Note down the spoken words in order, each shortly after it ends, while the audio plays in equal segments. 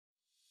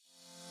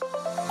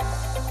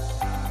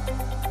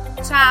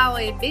Ciao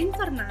e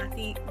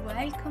bentornati.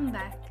 Welcome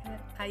back.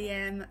 I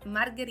am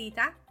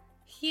Margherita,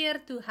 here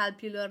to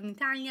help you learn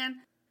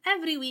Italian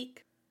every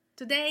week.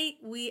 Today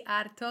we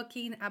are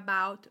talking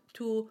about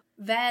two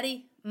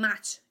very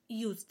much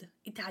used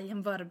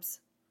Italian verbs.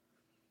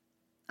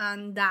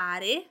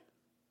 Andare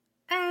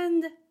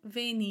and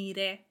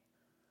venire.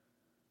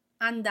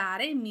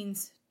 Andare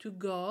means to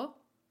go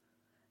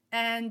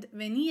and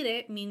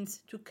venire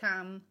means to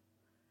come.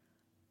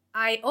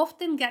 I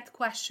often get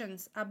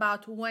questions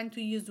about when to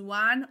use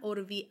one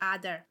or the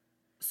other,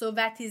 so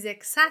that is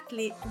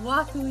exactly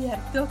what we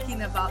are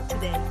talking about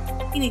today.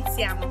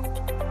 Iniziamo!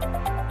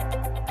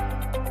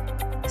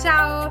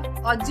 Ciao!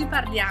 Oggi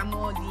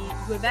parliamo di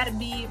due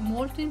verbi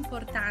molto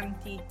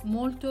importanti,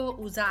 molto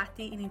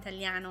usati in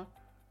italiano.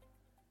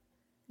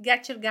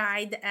 Get your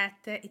guide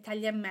at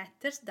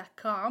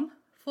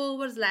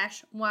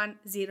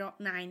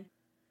italianmatters.com/109.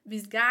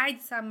 This guide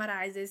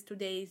summarizes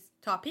today's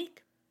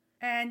topic,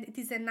 and it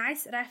is a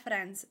nice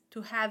reference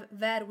to have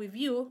there with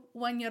you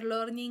when you're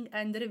learning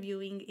and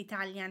reviewing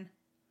Italian.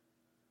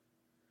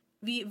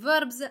 The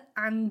verbs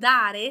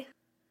andare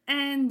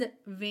and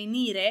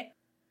venire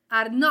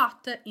are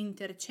not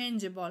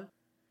interchangeable.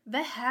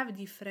 They have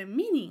different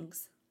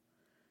meanings.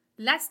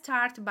 Let's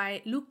start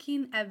by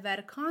looking at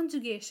their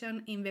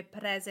conjugation in the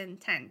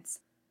present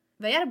tense.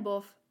 They are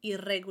both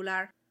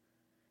irregular.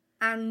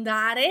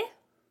 Andare,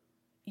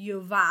 io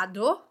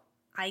vado,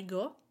 I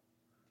go.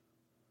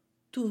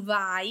 Tu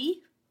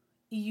vai,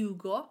 you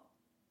go.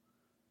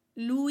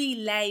 Lui,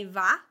 lei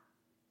va,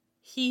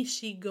 he,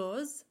 she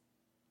goes.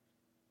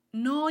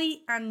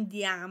 Noi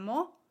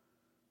andiamo,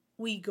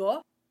 we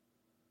go.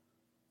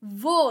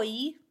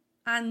 Voi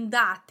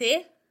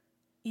andate,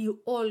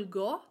 you all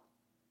go.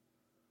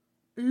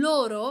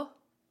 Loro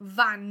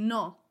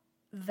vanno,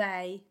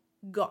 they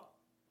go.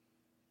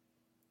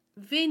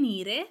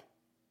 Venire,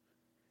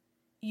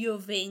 io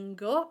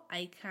vengo,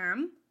 I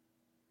come.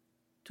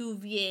 Tu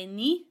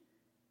vieni,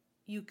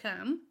 you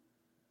come.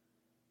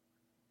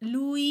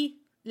 Lui,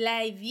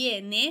 lei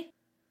viene,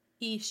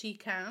 he, she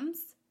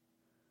comes.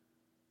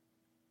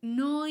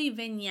 Noi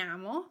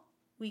veniamo,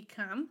 we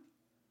come.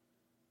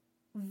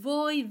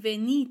 Voi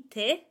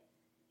venite,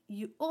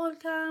 you all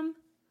come.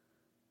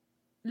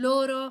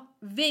 Loro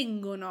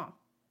vengono,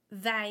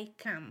 they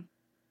come.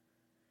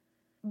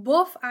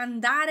 Both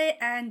andare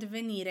and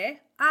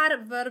venire are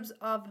verbs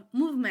of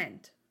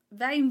movement.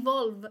 They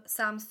involve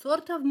some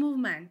sort of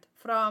movement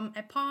from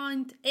a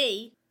point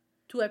A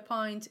to a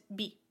point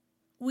B.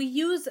 We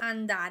use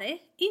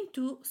andare in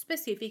two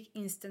specific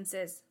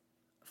instances.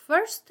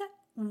 First,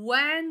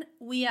 when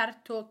we are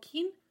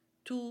talking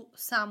to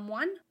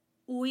someone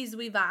who is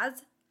with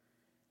us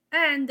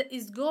and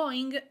is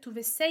going to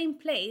the same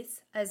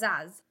place as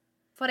us.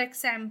 For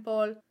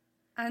example,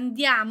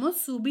 andiamo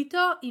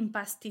subito in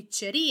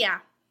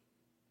pasticceria.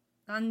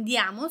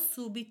 Andiamo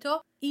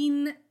subito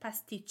in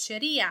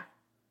pasticceria.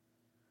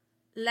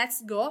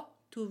 Let's go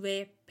to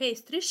the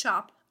pastry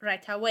shop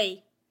right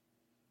away.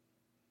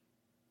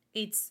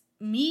 It's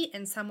me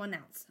and someone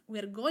else.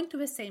 We're going to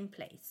the same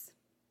place.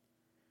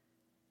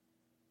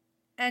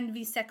 And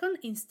the second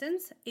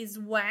instance is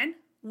when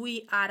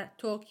we are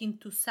talking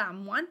to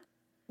someone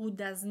who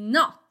does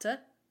not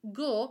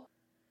go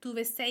to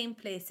the same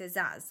place as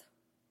us.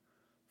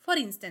 For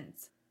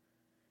instance,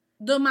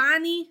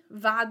 domani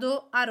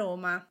vado a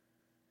Roma.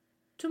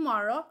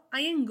 Tomorrow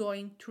I am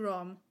going to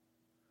Rome.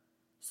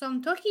 So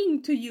I'm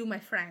talking to you, my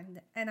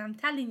friend, and I'm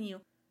telling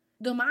you,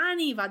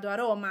 domani vado a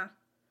Roma.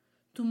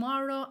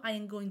 Tomorrow I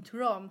am going to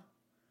Rome.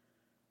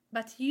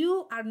 But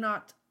you are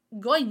not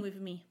going with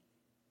me.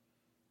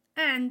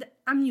 And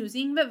I'm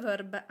using the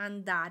verb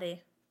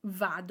andare,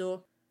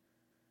 vado.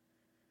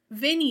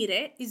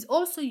 Venire is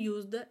also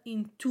used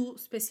in two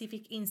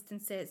specific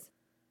instances.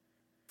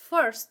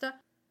 First,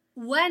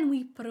 when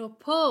we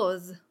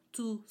propose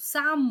to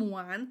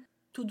someone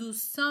to do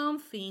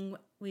something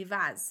with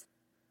us.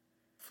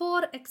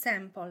 For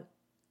example,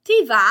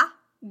 ti va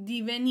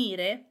di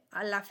venire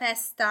alla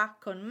festa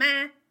con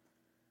me?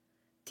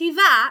 Ti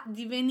va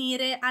di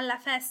venire alla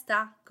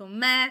festa con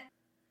me?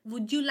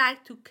 Would you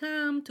like to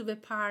come to the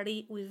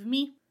party with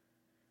me?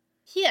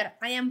 Here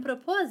I am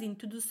proposing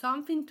to do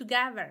something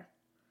together.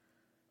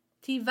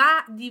 Ti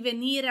va di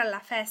venire alla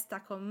festa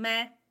con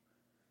me?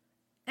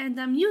 And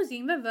I'm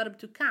using the verb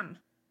to come.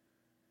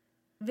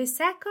 The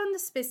second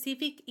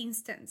specific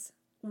instance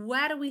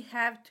where we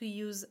have to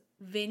use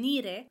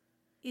venire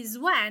is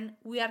when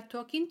we are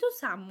talking to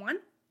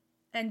someone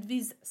and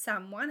this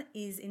someone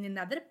is in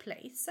another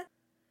place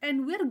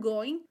and we're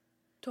going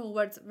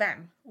towards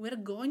them. We're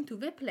going to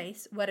the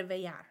place where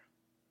they are.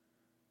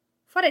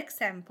 For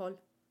example,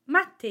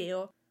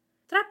 Matteo,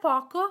 tra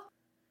poco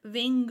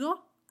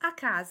vengo a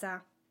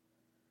casa.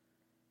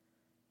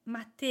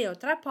 Matteo,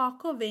 tra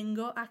poco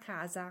vengo a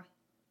casa.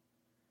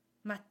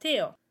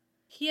 Matteo,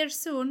 here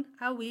soon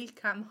I will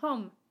come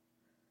home.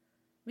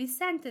 This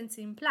sentence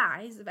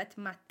implies that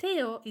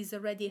Matteo is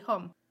already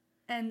home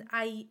and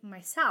I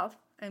myself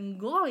am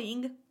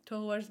going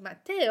towards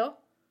Matteo,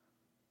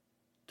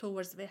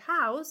 towards the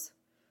house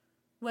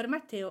where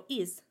Matteo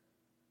is.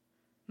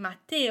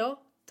 Matteo,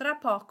 tra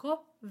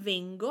poco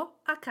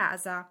vengo a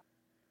casa.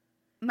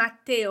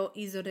 Matteo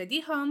is already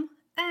home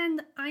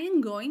and I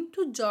am going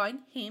to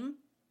join him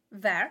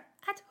there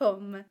at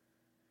home.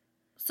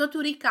 So to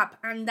recap,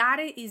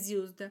 andare is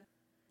used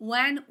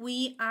when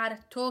we are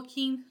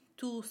talking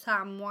to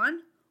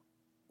someone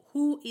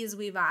who is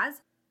with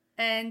us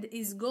and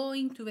is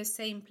going to the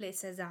same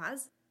place as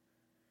us,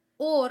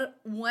 or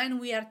when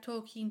we are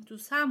talking to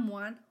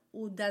someone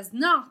who does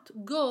not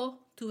go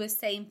to the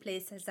same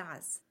place as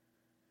us.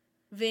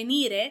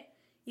 Venire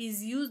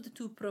is used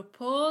to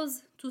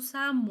propose to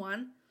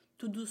someone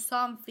to do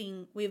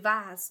something with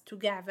us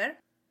together,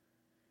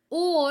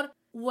 or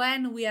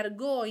when we are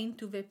going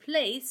to the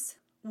place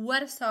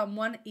where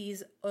someone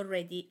is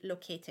already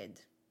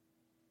located.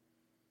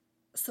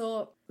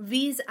 So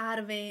these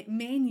are the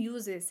main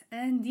uses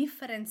and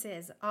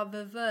differences of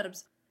the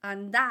verbs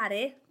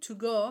andare, to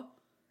go,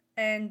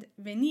 and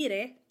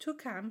venire, to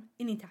come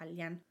in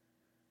Italian.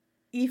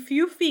 If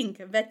you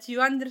think that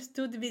you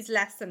understood this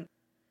lesson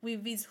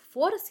with these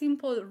 4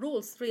 simple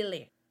rules,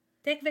 really,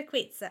 take the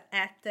quiz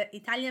at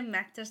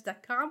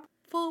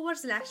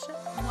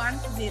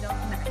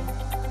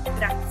italianmatters.com/109.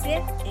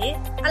 Grazie e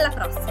alla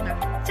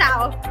prossima.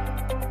 Ciao!